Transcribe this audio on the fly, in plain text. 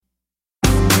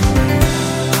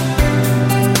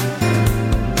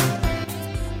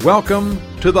Welcome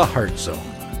to the Heart Zone,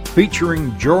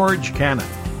 featuring George Cannon.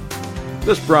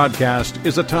 This broadcast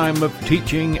is a time of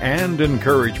teaching and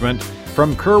encouragement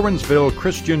from Curwensville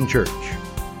Christian Church.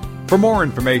 For more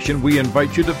information, we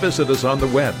invite you to visit us on the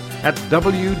web at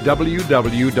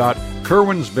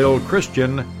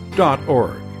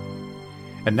www.curwensvillechristian.org.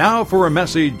 And now for a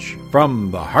message from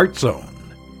the Heart Zone.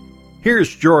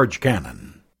 Here's George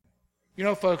Cannon. You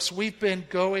know, folks, we've been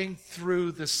going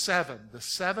through the seven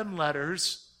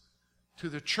letters to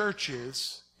the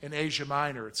churches in Asia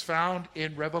Minor. It's found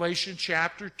in Revelation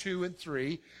chapter 2 and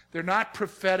 3. They're not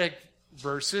prophetic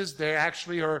verses. They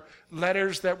actually are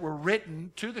letters that were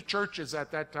written to the churches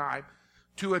at that time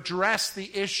to address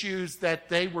the issues that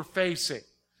they were facing.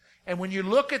 And when you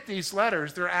look at these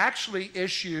letters, they're actually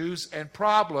issues and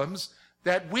problems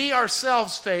that we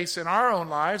ourselves face in our own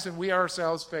lives and we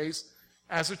ourselves face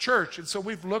as a church. And so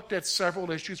we've looked at several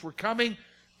issues. We're coming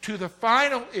to the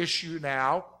final issue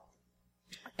now,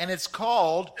 and it's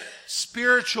called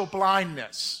spiritual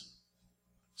blindness.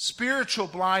 Spiritual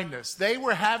blindness. They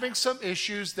were having some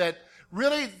issues that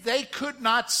really they could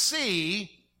not see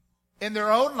in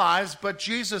their own lives, but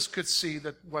Jesus could see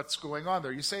what's going on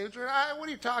there. You say, what are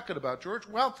you talking about, George?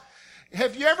 Well,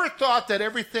 have you ever thought that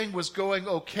everything was going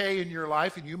okay in your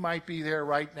life, and you might be there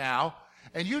right now,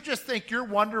 and you just think you're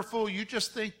wonderful, you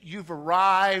just think you've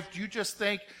arrived, you just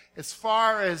think as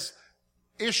far as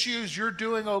issues you're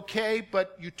doing okay,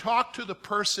 but you talk to the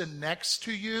person next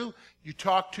to you, you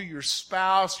talk to your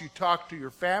spouse, you talk to your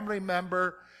family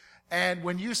member, and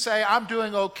when you say, I'm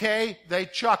doing okay, they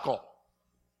chuckle.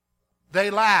 They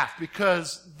laugh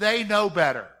because they know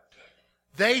better.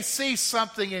 They see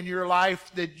something in your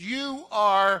life that you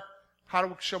are,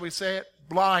 shall we say it,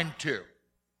 blind to.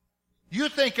 You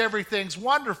think everything's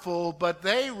wonderful, but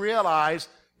they realize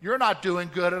you're not doing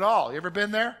good at all. You ever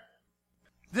been there?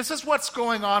 This is what's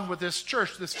going on with this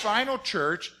church, this final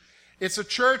church. It's a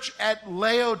church at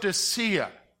Laodicea,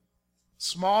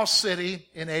 small city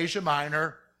in Asia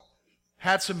Minor,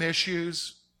 had some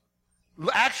issues.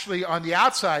 Actually, on the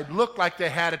outside, looked like they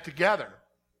had it together.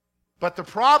 But the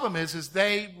problem is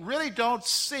they really don't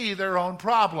see their own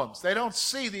problems. They don't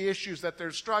see the issues that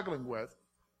they're struggling with.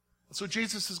 So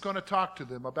Jesus is going to talk to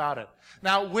them about it.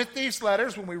 Now, with these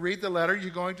letters, when we read the letter,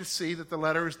 you're going to see that the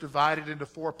letter is divided into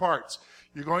 4 parts.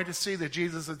 You're going to see that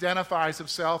Jesus identifies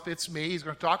himself, it's me. He's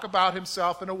going to talk about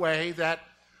himself in a way that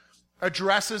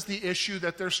addresses the issue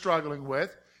that they're struggling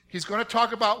with. He's going to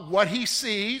talk about what he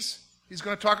sees. He's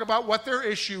going to talk about what their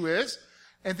issue is.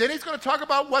 And then he's going to talk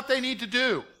about what they need to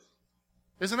do.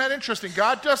 Isn't that interesting?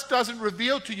 God just doesn't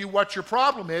reveal to you what your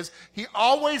problem is. He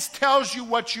always tells you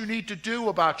what you need to do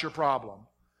about your problem.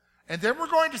 And then we're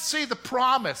going to see the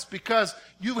promise, because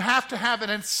you have to have an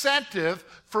incentive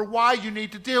for why you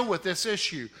need to deal with this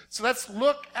issue. So let's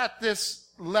look at this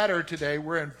letter today.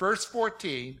 We're in verse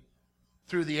 14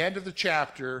 through the end of the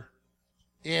chapter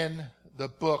in the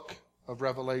book of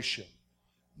Revelation.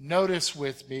 Notice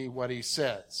with me what he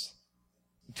says.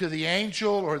 To the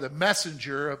angel or the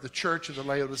messenger of the church of the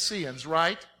Laodiceans,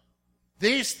 write,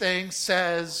 these things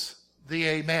says the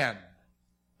Amen,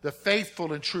 the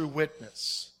faithful and true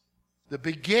witness, the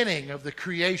beginning of the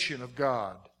creation of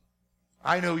God.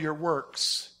 I know your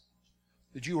works,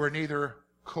 that you are neither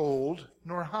cold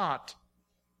nor hot.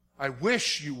 I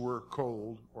wish you were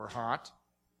cold or hot.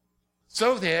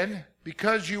 So then,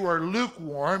 because you are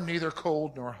lukewarm, neither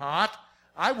cold nor hot,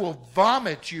 I will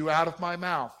vomit you out of my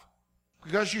mouth.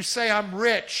 Because you say, I'm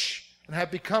rich and have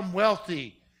become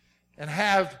wealthy and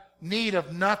have need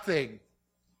of nothing,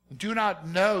 and do not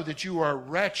know that you are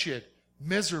wretched,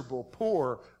 miserable,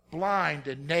 poor, blind,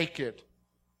 and naked.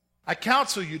 I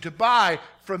counsel you to buy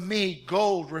from me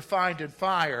gold refined in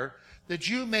fire, that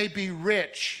you may be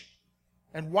rich,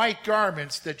 and white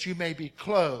garments that you may be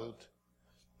clothed,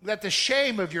 that the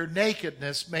shame of your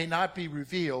nakedness may not be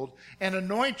revealed, and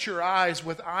anoint your eyes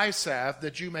with eye salve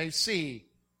that you may see.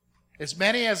 As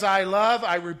many as I love,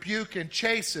 I rebuke and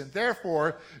chasten.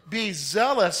 Therefore, be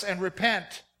zealous and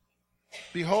repent.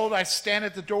 Behold, I stand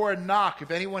at the door and knock.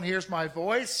 If anyone hears my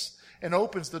voice and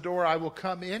opens the door, I will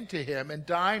come into him and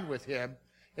dine with him,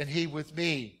 and he with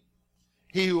me.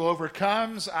 He who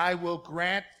overcomes, I will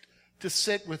grant to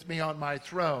sit with me on my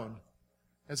throne,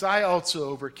 as I also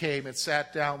overcame and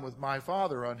sat down with my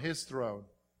Father on his throne.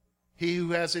 He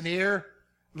who has an ear,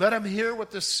 let him hear what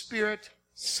the Spirit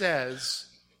says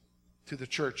to the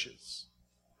churches.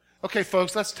 Okay,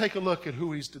 folks, let's take a look at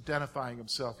who he's identifying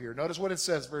himself here. Notice what it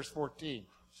says, verse 14.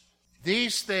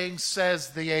 These things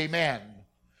says the Amen,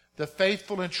 the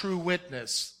faithful and true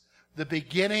witness, the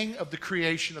beginning of the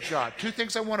creation of God. 2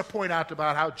 things I want to point out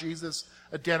about how Jesus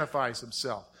identifies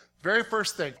himself. Very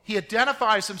first thing, he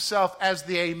identifies himself as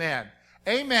the Amen.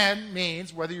 Amen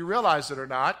means, whether you realize it or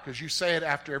not, because you say it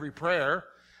after every prayer,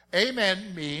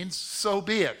 Amen means so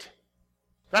be it.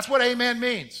 That's what Amen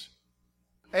means.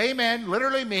 Amen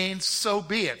literally means so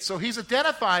be it. So he's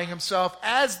identifying himself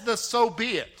as the so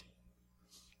be it.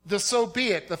 The so be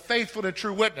it, the faithful and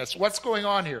true witness. What's going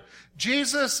on here?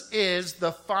 Jesus is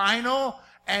the final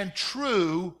and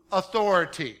true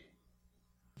authority.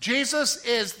 Jesus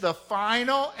is the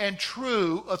final and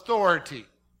true authority.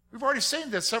 We've already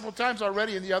seen this several times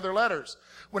already in the other letters.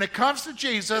 When it comes to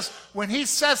Jesus, when he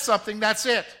says something, that's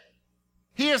it.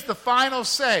 He is the final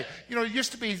say. You know, it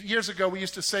used to be, years ago, we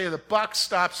used to say the buck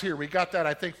stops here. We got that,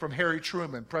 I think, from Harry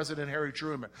Truman, President Harry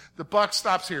Truman. The buck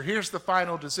stops here. Here's the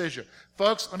final decision.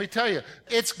 Folks, let me tell you,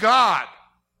 it's God.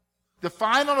 The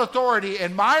final authority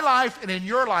in my life and in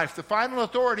your life, the final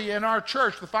authority in our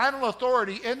church, the final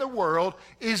authority in the world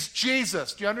is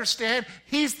Jesus. Do you understand?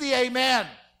 He's the Amen.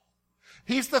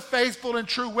 He's the faithful and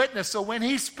true witness. So when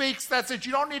he speaks, that's it.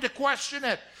 You don't need to question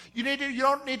it. You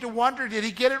don't need to wonder, did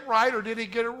he get it right or did he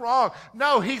get it wrong?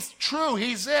 No, he's true.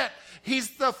 He's it.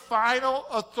 He's the final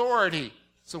authority.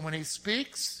 So when he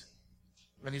speaks,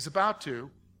 when he's about to,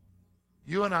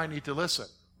 you and I need to listen,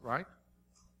 right?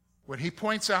 When he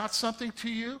points out something to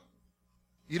you,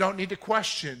 you don't need to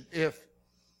question if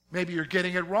maybe you're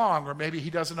getting it wrong or maybe he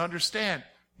doesn't understand.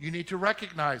 You need to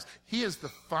recognize he is the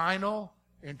final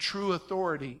and true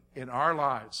authority in our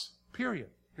lives, period.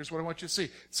 Here's what I want you to see.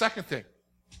 Second thing,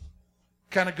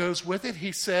 kind of goes with it.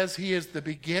 He says he is the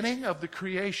beginning of the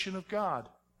creation of God.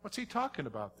 What's he talking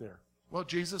about there? Well,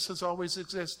 Jesus has always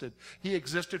existed. He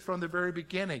existed from the very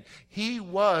beginning. He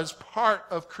was part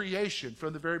of creation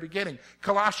from the very beginning.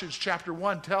 Colossians chapter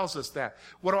 1 tells us that.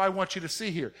 What do I want you to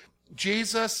see here?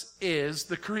 Jesus is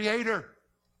the creator.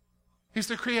 He's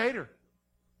the creator.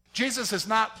 Jesus is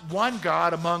not one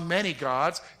God among many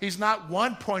gods. He's not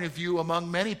one point of view among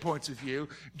many points of view.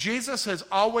 Jesus has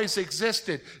always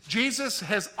existed. Jesus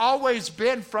has always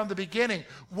been from the beginning.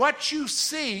 What you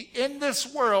see in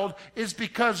this world is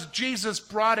because Jesus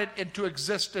brought it into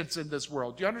existence in this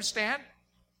world. Do you understand?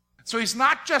 So he's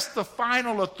not just the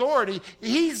final authority.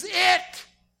 He's it.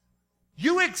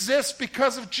 You exist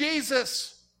because of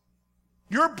Jesus.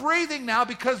 You're breathing now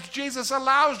because Jesus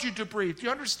allows you to breathe. Do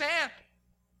you understand?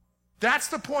 That's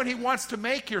the point he wants to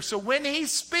make here. So when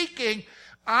he's speaking,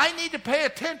 I need to pay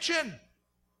attention.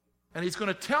 And he's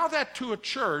going to tell that to a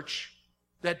church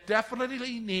that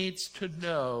definitely needs to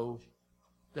know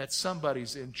that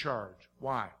somebody's in charge.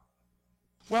 Why?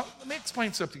 Well, let me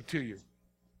explain something to you.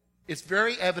 It's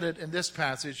very evident in this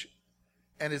passage,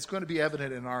 and it's going to be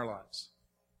evident in our lives.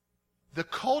 The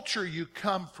culture you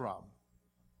come from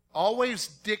always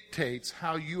dictates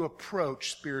how you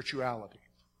approach spirituality.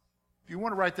 If you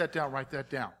want to write that down, write that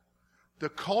down. The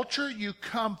culture you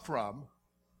come from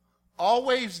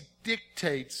always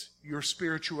dictates your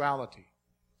spirituality.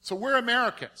 So we're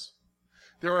Americans.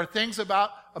 There are things about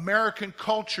American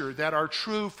culture that are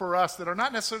true for us that are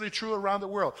not necessarily true around the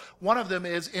world. One of them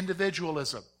is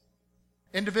individualism.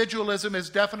 Individualism is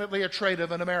definitely a trait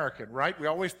of an American, right? We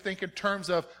always think in terms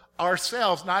of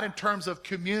ourselves, not in terms of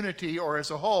community or as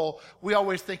a whole. We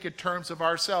always think in terms of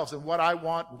ourselves and what I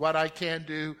want, what I can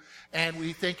do, and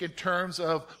we think in terms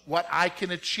of what I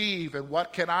can achieve and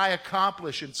what can I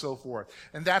accomplish and so forth.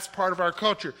 And that's part of our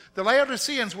culture. The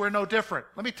Laodiceans were no different.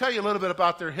 Let me tell you a little bit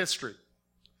about their history.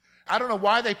 I don't know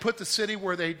why they put the city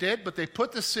where they did, but they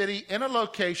put the city in a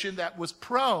location that was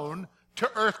prone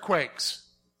to earthquakes.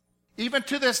 Even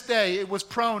to this day, it was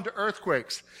prone to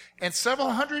earthquakes. And several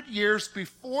hundred years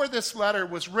before this letter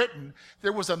was written,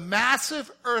 there was a massive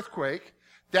earthquake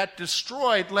that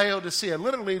destroyed Laodicea,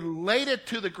 literally laid it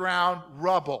to the ground,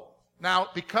 rubble. Now,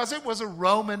 because it was a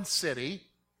Roman city,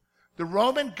 the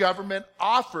Roman government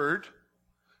offered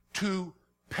to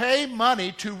pay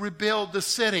money to rebuild the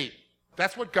city.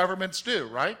 That's what governments do,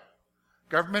 right?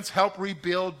 Governments help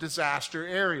rebuild disaster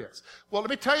areas. Well, let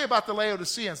me tell you about the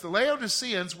Laodiceans. The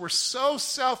Laodiceans were so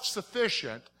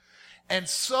self-sufficient and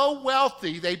so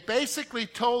wealthy, they basically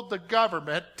told the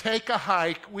government, take a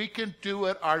hike, we can do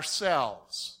it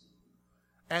ourselves.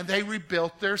 And they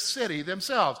rebuilt their city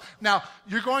themselves. Now,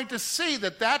 you're going to see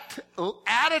that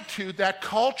attitude, that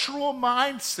cultural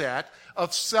mindset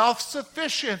of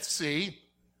self-sufficiency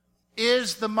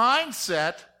is the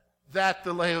mindset that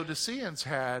the Laodiceans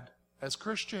had as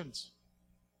Christians.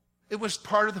 It was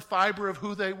part of the fiber of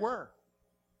who they were.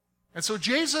 And so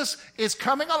Jesus is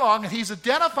coming along and he's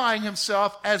identifying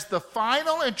himself as the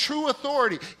final and true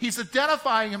authority. He's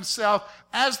identifying himself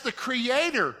as the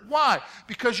creator. Why?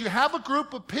 Because you have a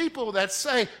group of people that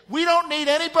say, we don't need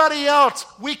anybody else.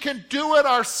 We can do it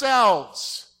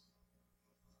ourselves.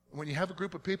 When you have a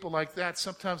group of people like that,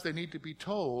 sometimes they need to be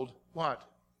told, what?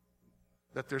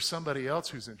 That there's somebody else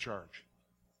who's in charge.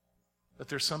 That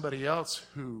there's somebody else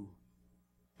who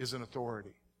is an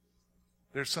authority.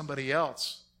 There's somebody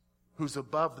else who's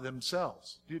above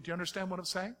themselves. Do you understand what I'm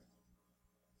saying?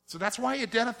 So that's why he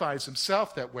identifies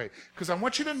himself that way. Because I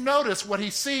want you to notice what he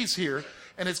sees here,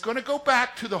 and it's going to go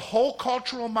back to the whole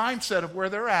cultural mindset of where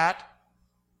they're at.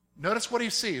 Notice what he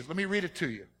sees. Let me read it to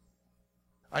you.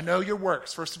 I know your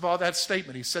works. First of all, that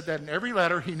statement. He said that in every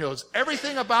letter. He knows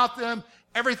everything about them,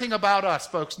 everything about us,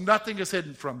 folks. Nothing is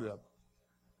hidden from them.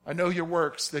 I know your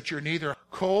works, that you're neither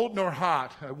cold nor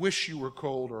hot. I wish you were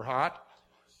cold or hot.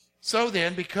 So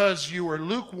then, because you are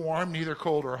lukewarm, neither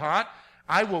cold or hot,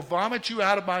 I will vomit you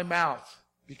out of my mouth.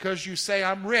 Because you say,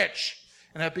 I'm rich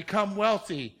and have become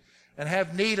wealthy and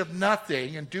have need of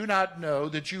nothing, and do not know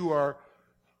that you are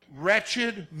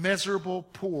wretched, miserable,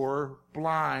 poor,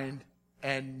 blind,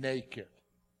 and naked.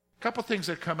 A couple things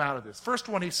that come out of this. First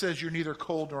one, he says you're neither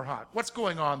cold nor hot. What's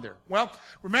going on there? Well,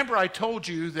 remember I told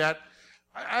you that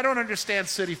I don't understand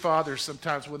city fathers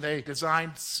sometimes when they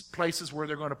design places where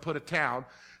they're going to put a town.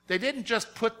 They didn't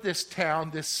just put this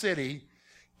town, this city,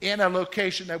 in a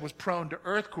location that was prone to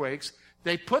earthquakes.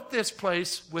 They put this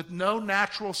place with no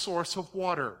natural source of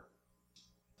water.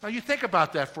 Now you think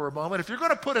about that for a moment. If you're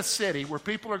going to put a city where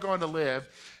people are going to live,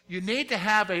 you need to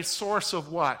have a source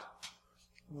of what?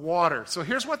 Water. So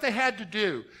here's what they had to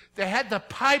do. They had to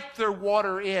pipe their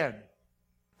water in.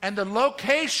 And the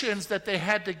locations that they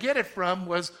had to get it from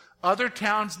was other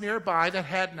towns nearby that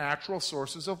had natural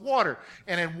sources of water.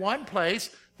 And in one place,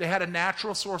 they had a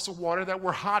natural source of water that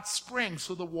were hot springs,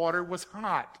 so the water was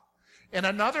hot. In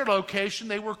another location,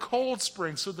 they were cold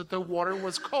springs, so that the water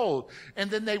was cold.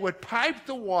 And then they would pipe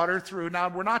the water through. Now,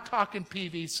 we're not talking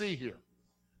PVC here.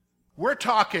 We're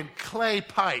talking clay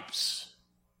pipes.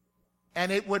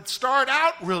 And it would start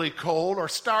out really cold or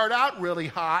start out really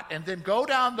hot and then go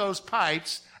down those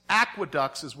pipes.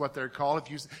 Aqueducts is what they're called.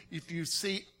 If you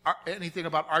see anything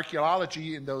about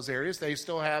archaeology in those areas, they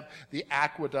still have the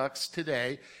aqueducts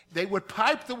today. They would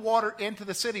pipe the water into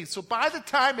the city. So by the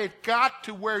time it got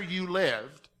to where you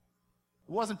lived,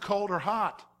 it wasn't cold or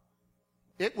hot.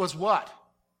 It was what?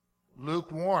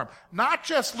 Lukewarm. Not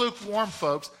just lukewarm,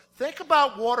 folks. Think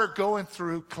about water going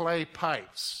through clay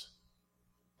pipes.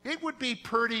 It would be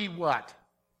pretty what?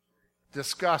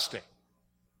 Disgusting.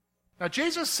 Now,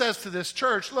 Jesus says to this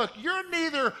church, look, you're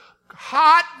neither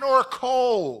hot nor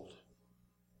cold.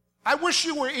 I wish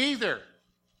you were either.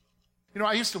 You know,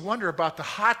 I used to wonder about the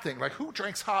hot thing, like who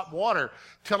drinks hot water,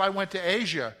 till I went to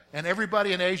Asia, and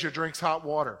everybody in Asia drinks hot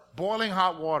water, boiling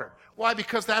hot water. Why?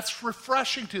 Because that's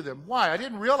refreshing to them. Why? I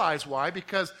didn't realize why,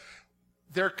 because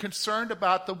they're concerned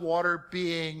about the water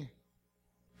being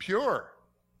pure.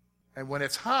 And when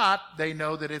it's hot, they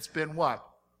know that it's been what?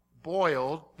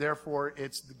 Boiled, therefore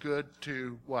it's good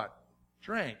to what?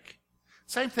 Drink.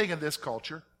 Same thing in this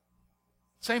culture.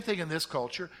 Same thing in this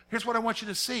culture. Here's what I want you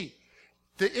to see.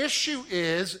 The issue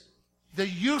is the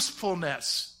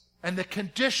usefulness and the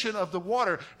condition of the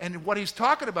water. And what he's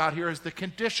talking about here is the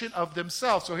condition of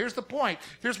themselves. So here's the point.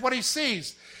 Here's what he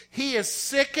sees. He is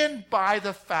sickened by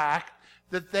the fact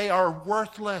that they are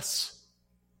worthless.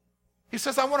 He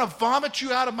says, I want to vomit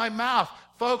you out of my mouth.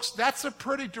 Folks, that's a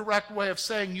pretty direct way of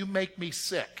saying you make me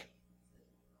sick.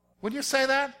 Wouldn't you say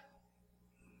that?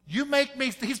 You make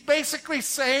me, he's basically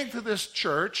saying to this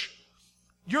church,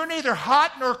 you're neither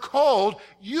hot nor cold,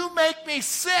 you make me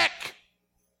sick.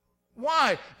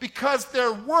 Why? Because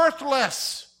they're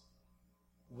worthless.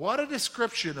 What a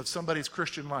description of somebody's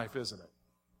Christian life, isn't it?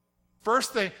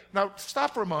 First thing, now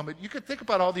stop for a moment. You could think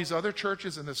about all these other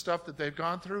churches and the stuff that they've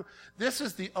gone through. This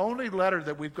is the only letter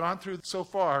that we've gone through so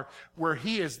far where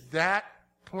he is that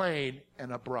plain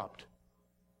and abrupt.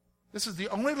 This is the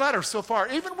only letter so far.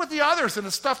 Even with the others and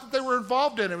the stuff that they were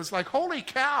involved in, it was like, holy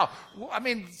cow. I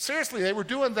mean, seriously, they were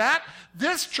doing that.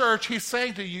 This church, he's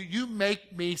saying to you, you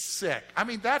make me sick. I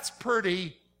mean, that's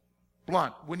pretty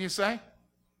blunt, wouldn't you say?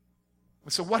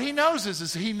 So what he knows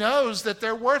is he knows that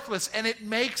they're worthless, and it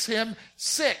makes him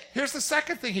sick. Here's the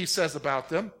second thing he says about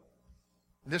them.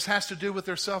 This has to do with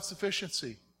their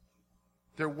self-sufficiency,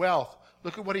 their wealth.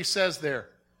 Look at what he says there.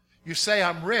 You say,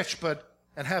 I'm rich,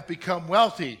 and have become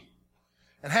wealthy,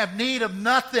 and have need of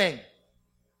nothing.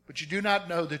 But you do not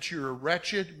know that you are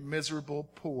wretched, miserable,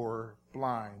 poor,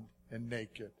 blind, and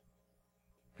naked.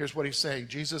 Here's what he's saying.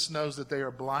 Jesus knows that they are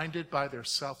blinded by their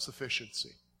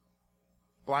self-sufficiency.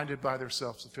 Blinded by their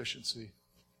self-sufficiency.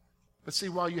 But see,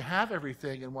 while you have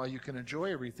everything and while you can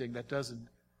enjoy everything, that doesn't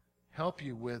help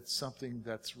you with something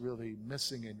that's really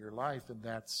missing in your life, and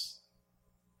that's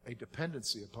a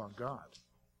dependency upon God.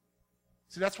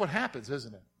 See, that's what happens,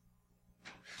 isn't it?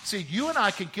 See, you and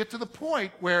I can get to the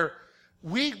point where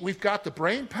we've got the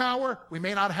brain power. We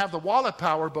may not have the wallet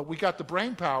power, but we got the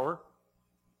brain power.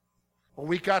 Or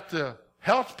we got the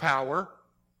health power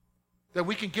that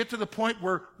we can get to the point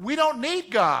where we don't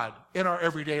need God in our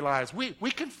everyday lives. We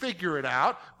can figure it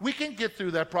out. We can get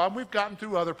through that problem. We've gotten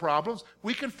through other problems.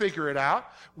 We can figure it out.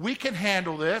 We can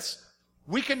handle this.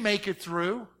 We can make it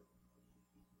through.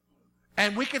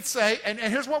 And we can say, and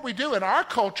here's what we do in our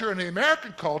culture, in the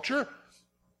American culture,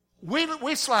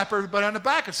 we slap everybody on the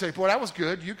back and say, boy, that was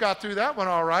good. You got through that one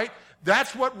all right.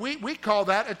 That's what we call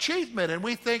that achievement. And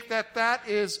we think that that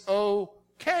is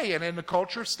okay. And in the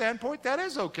culture standpoint, that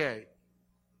is okay.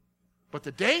 But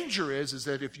the danger is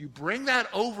that if you bring that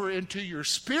over into your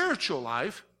spiritual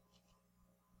life,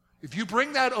 if you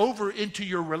bring that over into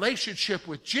your relationship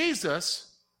with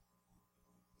Jesus,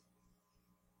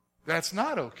 that's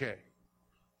not okay.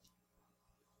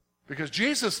 Because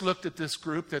Jesus looked at this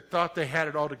group that thought they had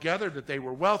it all together, that they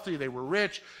were wealthy, they were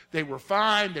rich, they were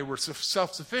fine, they were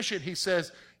self-sufficient. He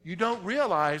says, you don't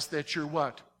realize that you're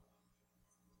what?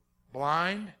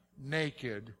 Blind,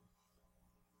 naked,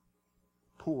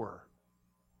 poor.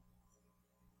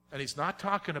 And he's not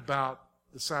talking about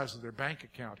the size of their bank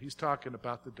account. He's talking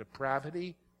about the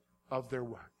depravity of their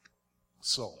what?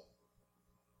 Soul.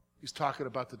 He's talking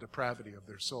about the depravity of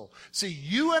their soul. See,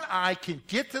 you and I can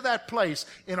get to that place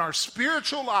in our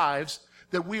spiritual lives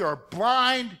that we are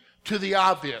blind to the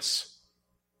obvious,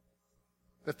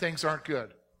 that things aren't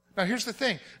good. Now, here's the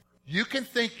thing. You can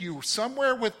think you're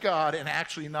somewhere with God and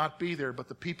actually not be there, but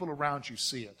the people around you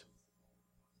see it.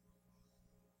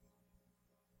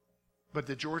 But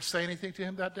did George say anything to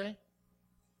him that day?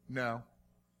 No.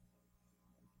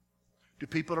 Do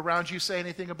people around you say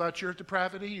anything about your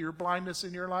depravity, your blindness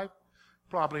in your life?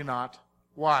 Probably not.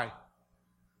 Why?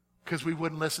 Because we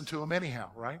wouldn't listen to them anyhow,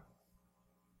 right?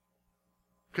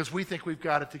 Because we think we've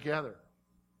got it together.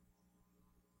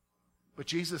 But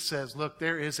Jesus says, look,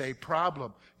 there is a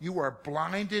problem. You are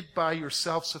blinded by your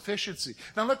self-sufficiency.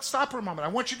 Now let's stop for a moment. I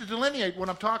want you to delineate what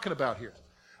I'm talking about here.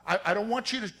 I don't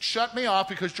want you to shut me off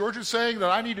because George is saying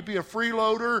that I need to be a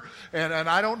freeloader and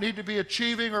I don't need to be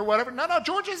achieving or whatever. No,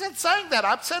 George isn't saying that.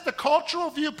 I've said the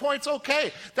cultural viewpoint's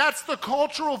okay. That's the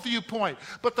cultural viewpoint.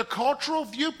 But the cultural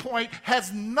viewpoint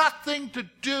has nothing to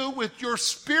do with your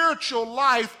spiritual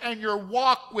life and your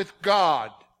walk with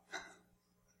God.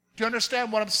 Do you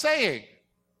understand what I'm saying?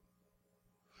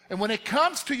 And when it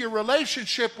comes to your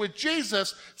relationship with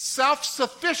Jesus,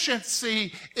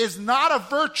 self-sufficiency is not a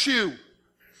virtue.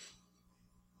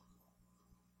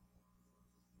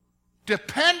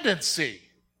 Dependency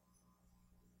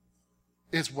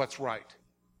is what's right.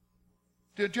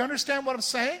 Do you understand what I'm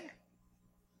saying?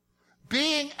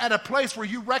 Being at a place where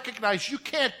you recognize you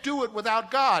can't do it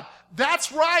without God,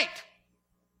 that's right.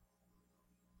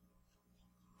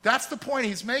 That's the point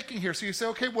he's making here. So you say,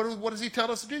 okay, what does he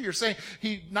tell us to do? You're saying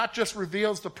he not just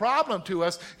reveals the problem to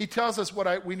us, he tells us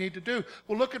what we need to do.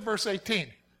 Well, look at verse 18.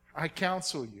 I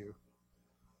counsel you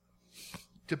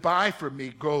to buy from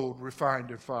me gold refined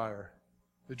in fire,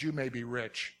 that you may be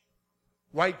rich,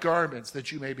 white garments,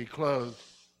 that you may be clothed,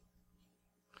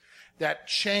 that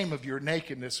shame of your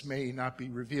nakedness may not be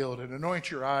revealed, and anoint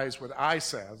your eyes with eye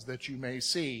salves, that you may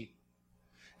see.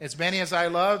 As many as I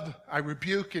love, I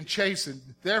rebuke and chasten.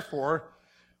 Therefore,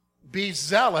 be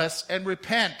zealous and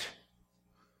repent.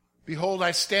 Behold,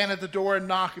 I stand at the door and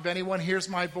knock. If anyone hears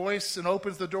my voice and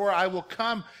opens the door, I will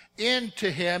come in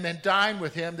to him and dine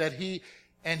with him, that he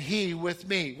with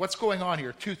me. What's going on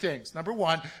here? Two things. Number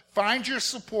one, find your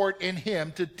support in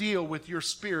him to deal with your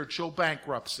spiritual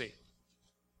bankruptcy.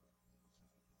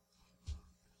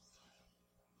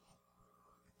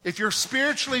 If you're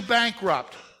spiritually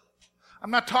bankrupt, I'm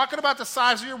not talking about the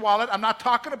size of your wallet. I'm not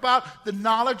talking about the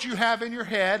knowledge you have in your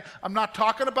head. I'm not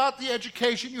talking about the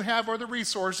education you have or the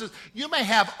resources. You may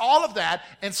have all of that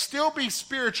and still be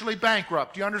spiritually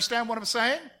bankrupt. Do you understand what I'm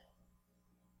saying?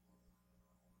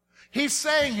 He's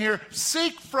saying here,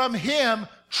 seek from him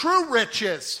true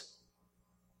riches.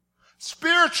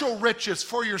 Spiritual riches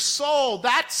for your soul,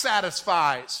 that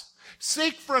satisfies.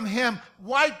 Seek from him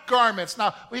white garments.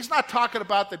 Now, he's not talking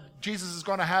about that Jesus is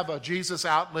going to have a Jesus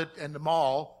outlet in the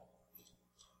mall,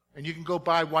 and you can go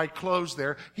buy white clothes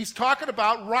there. He's talking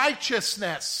about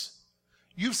righteousness.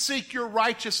 You seek your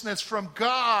righteousness from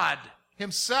God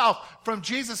himself, from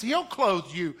Jesus. He'll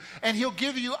clothe you, and he'll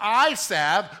give you eye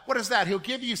salve. What is that? He'll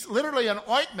give you literally an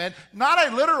ointment, not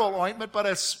a literal ointment, but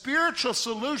a spiritual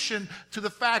solution to the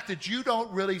fact that you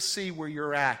don't really see where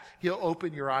you're at. He'll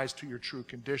open your eyes to your true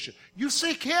condition. You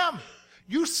seek him.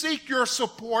 You seek your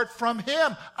support from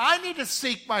him. I need to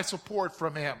seek my support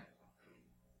from him.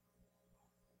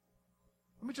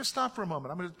 Let me just stop for a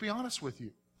moment. I'm going to be honest with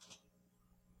you.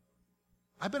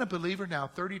 I've been a believer now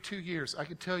 32 years. I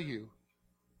can tell you,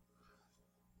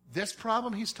 this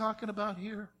problem he's talking about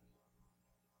here,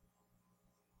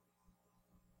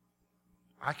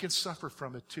 I can suffer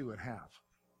from it too and have.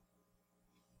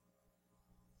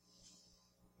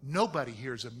 Nobody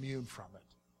here is immune from it.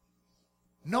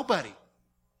 Nobody.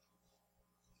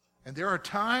 And there are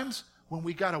times when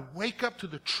we got to wake up to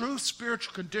the true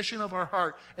spiritual condition of our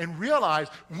heart and realize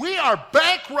we are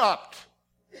bankrupt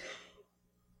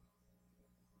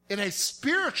in a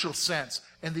spiritual sense.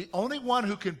 And the only one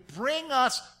who can bring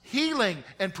us healing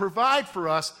and provide for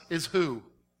us is who?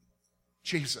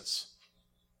 Jesus.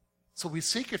 So we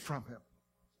seek it from him.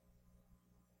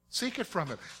 Seek it from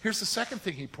him. Here's the second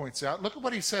thing he points out. Look at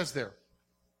what he says there.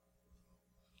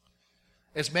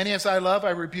 As many as I love,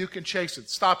 I rebuke and chasten.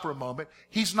 Stop for a moment.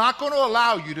 He's not going to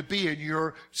allow you to be in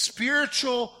your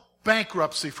spiritual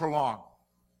bankruptcy for long.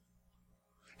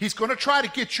 He's going to try to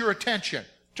get your attention.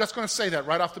 Just going to say that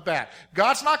right off the bat.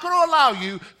 God's not going to allow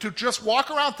you to just walk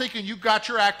around thinking you've got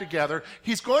your act together.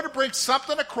 He's going to bring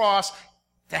something across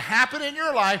to happen in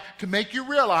your life to make you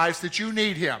realize that you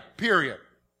need him. Period.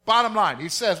 Bottom line, he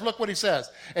says, look what he says.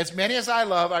 As many as I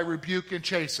love, I rebuke and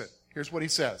chasten. Here's what he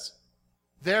says.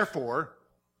 Therefore,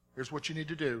 here's what you need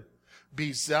to do.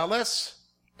 Be zealous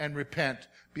and repent.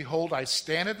 Behold, I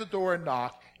stand at the door and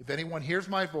knock. If anyone hears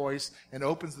my voice and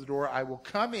opens the door, I will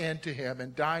come in to him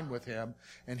and dine with him,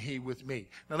 and he with me.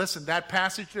 Now listen, that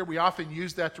passage there, we often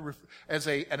use that as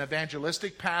an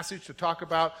evangelistic passage to talk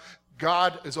about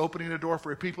God is opening the door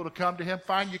for people to come to him.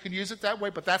 Fine, you can use it that way,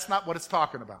 but that's not what it's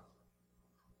talking about.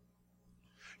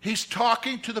 He's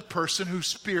talking to the person who's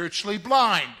spiritually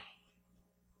blind.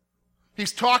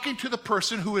 He's talking to the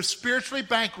person who is spiritually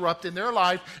bankrupt in their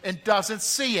life and doesn't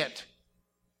see it.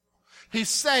 He's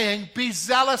saying, be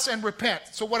zealous and repent.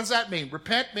 So what does that mean?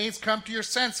 Repent means come to your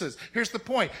senses. Here's the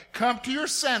point. Come to your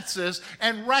senses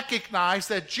and recognize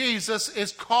that Jesus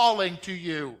is calling to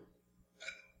you.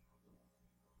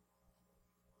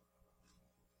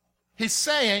 He's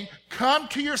saying, come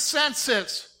to your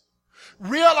senses.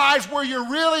 Realize where you're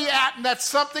really at and that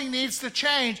something needs to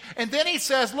change. And then he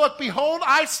says, look, behold,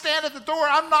 I stand at the door.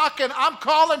 I'm knocking. I'm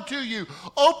calling to you.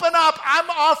 Open up. I'm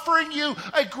offering you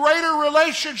a greater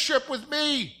relationship with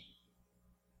me.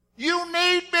 You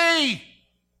need me.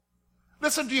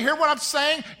 Listen, do you hear what I'm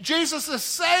saying? Jesus is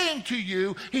saying to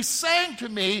you, he's saying to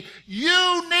me,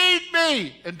 you need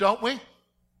me. And don't we?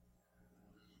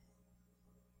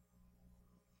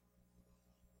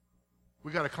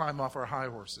 We got to climb off our high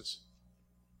horses.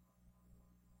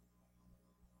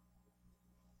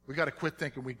 We got to quit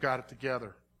thinking we've got it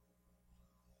together.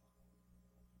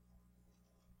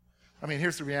 I mean,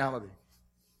 here's the reality.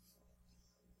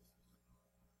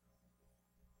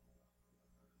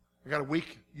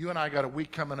 You and I got a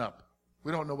week coming up.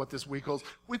 We don't know what this week holds.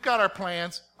 We've got our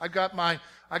plans. I got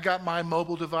my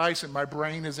mobile device, and my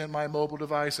brain is in my mobile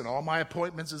device, and all my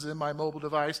appointments is in my mobile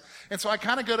device. And so I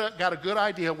kind of got a good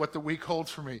idea what the week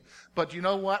holds for me. But you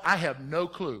know what? I have no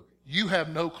clue. You have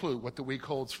no clue what the week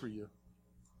holds for you.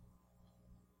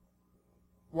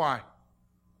 Why?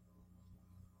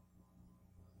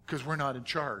 Because we're not in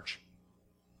charge.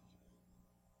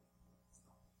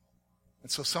 And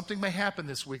so something may happen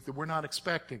this week that we're not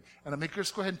expecting. And I'm going to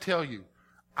just go ahead and tell you,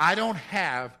 I don't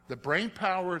have the brain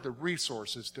power, the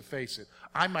resources to face it.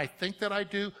 I might think that I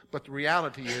do, but the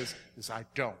reality is I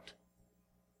don't.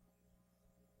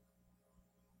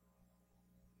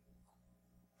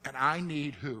 And I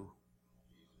need who?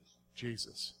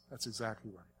 Jesus. That's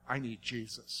exactly right. I need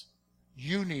Jesus.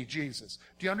 You need Jesus.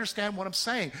 Do you understand what I'm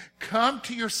saying? Come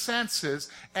to your senses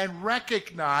and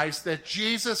recognize that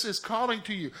Jesus is calling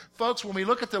to you. Folks, when we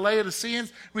look at the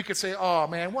Laodiceans, we could say, oh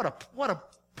man, what a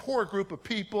poor group of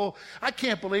people. I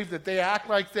can't believe that they act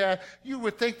like that. You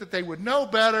would think that they would know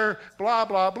better, blah,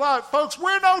 blah, blah. Folks,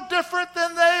 we're no different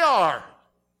than they are.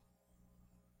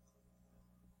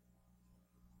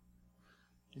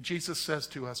 And Jesus says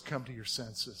to us, come to your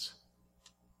senses.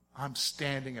 I'm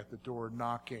standing at the door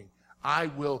knocking. I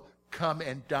will come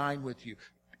and dine with you.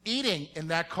 Eating in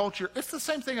that culture, it's the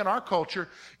same thing in our culture.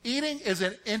 Eating is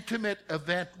an intimate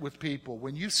event with people.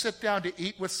 When you sit down to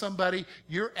eat with somebody,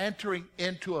 you're entering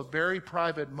into a very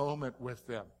private moment with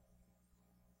them.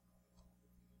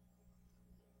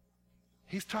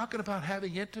 He's talking about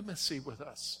having intimacy with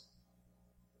us.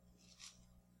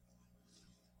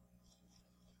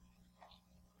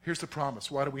 Here's the promise.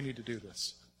 Why do we need to do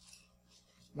this?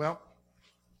 Well,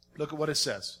 look at what it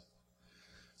says.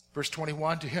 Verse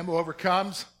 21, to him who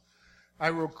overcomes,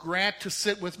 I will grant to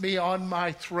sit with me on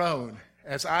my throne,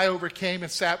 as I overcame and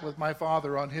sat with my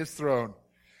Father on his throne.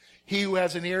 He who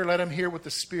has an ear, let him hear what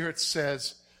the Spirit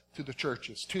says to the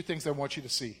churches. Two things I want you to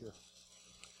see here.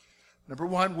 Number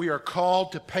one, we are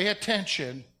called to pay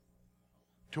attention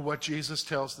to what Jesus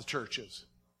tells the churches.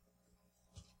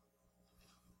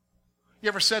 You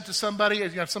ever said to somebody,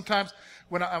 sometimes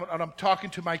when I'm talking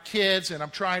to my kids and I'm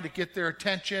trying to get their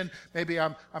attention, maybe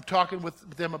I'm talking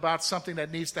with them about something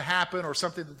that needs to happen or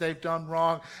something that they've done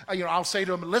wrong, I'll say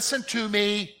to them, listen to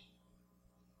me.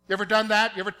 You ever done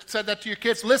that? You ever said that to your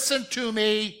kids? Listen to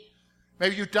me.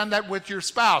 Maybe you've done that with your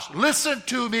spouse. Listen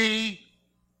to me.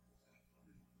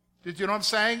 Did you know what I'm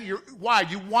saying? Why?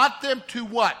 You want them to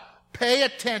what? Pay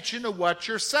attention to what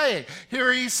you're saying.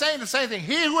 Here he's saying the same thing.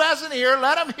 He who has an ear,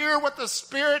 let him hear what the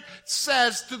Spirit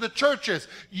says to the churches.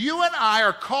 You and I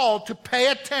are called to pay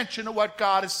attention to what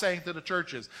God is saying to the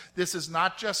churches. This is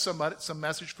not just some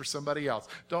message for somebody else.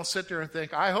 Don't sit there and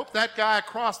think, I hope that guy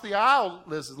across the aisle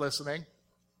is listening.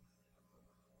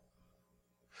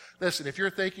 Listen, if you're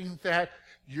thinking that,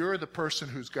 you're the person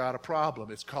who's got a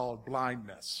problem. It's called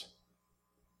blindness.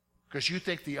 Because you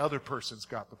think the other person's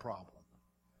got the problem.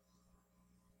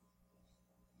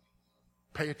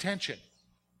 Pay attention.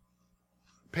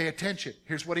 Pay attention.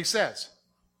 Here's what he says.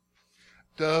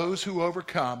 Those who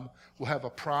overcome will have a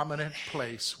prominent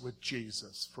place with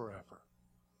Jesus forever.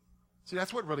 See,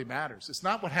 that's what really matters. It's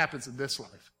not what happens in this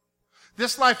life.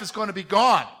 This life is going to be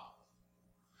gone.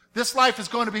 This life is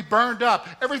going to be burned up.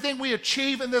 Everything we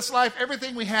achieve in this life,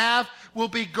 everything we have will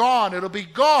be gone. It'll be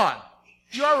gone.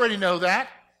 You already know that.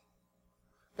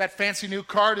 That fancy new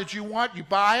car that you want, you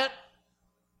buy it.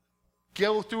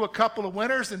 Go through a couple of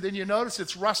winters, and then you notice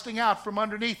it's rusting out from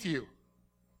underneath you.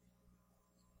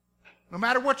 No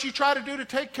matter what you try to do to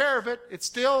take care of it, it's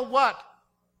still what?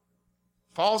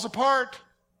 Falls apart,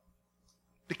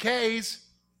 decays,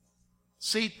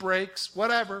 seat breaks,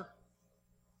 whatever.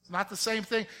 It's not the same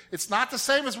thing. It's not the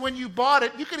same as when you bought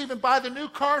it. You could even buy the new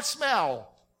car smell.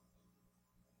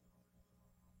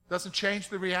 Doesn't change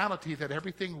the reality that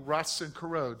everything rusts and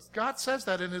corrodes. God says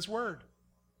that in His Word.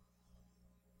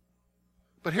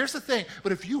 But here's the thing.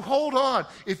 But if you hold on,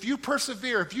 if you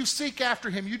persevere, if you seek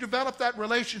after Him, you develop that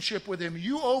relationship with Him,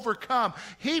 you overcome,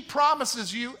 He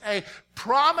promises you a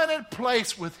prominent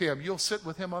place with Him. You'll sit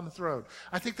with Him on the throne.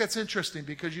 I think that's interesting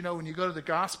because, when you go to the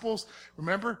Gospels,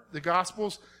 remember the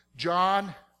Gospels,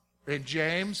 John and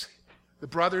James, the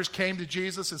brothers came to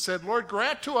Jesus and said, Lord,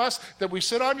 grant to us that we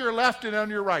sit on your left and on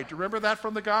your right. Do you remember that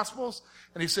from the Gospels?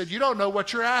 And He said, you don't know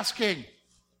what you're asking.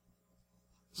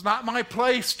 It's not my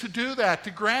place to do that,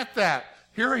 to grant that.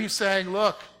 Here He's saying,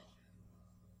 look,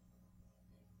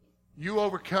 you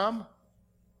overcome,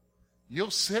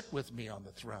 you'll sit with me on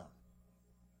the throne.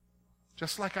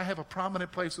 Just like I have a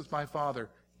prominent place with my Father,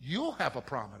 you'll have a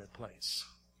prominent place.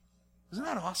 Isn't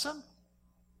that awesome?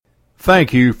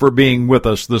 Thank you for being with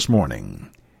us this morning.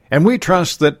 And we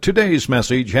trust that today's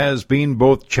message has been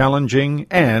both challenging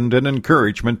and an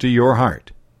encouragement to your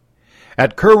heart.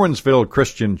 At Curwensville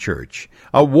Christian Church,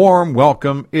 a warm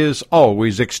welcome is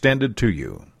always extended to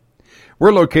you.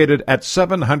 We're located at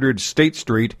 700 State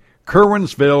Street,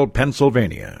 Curwensville,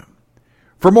 Pennsylvania.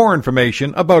 For more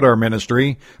information about our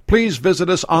ministry, please visit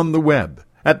us on the web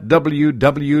at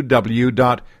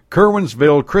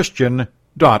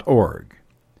www.curwensvillechristian.org.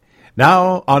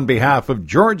 Now, on behalf of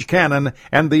George Cannon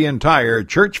and the entire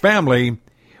church family,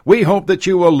 we hope that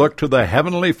you will look to the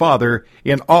Heavenly Father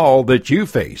in all that you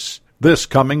face this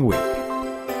coming week.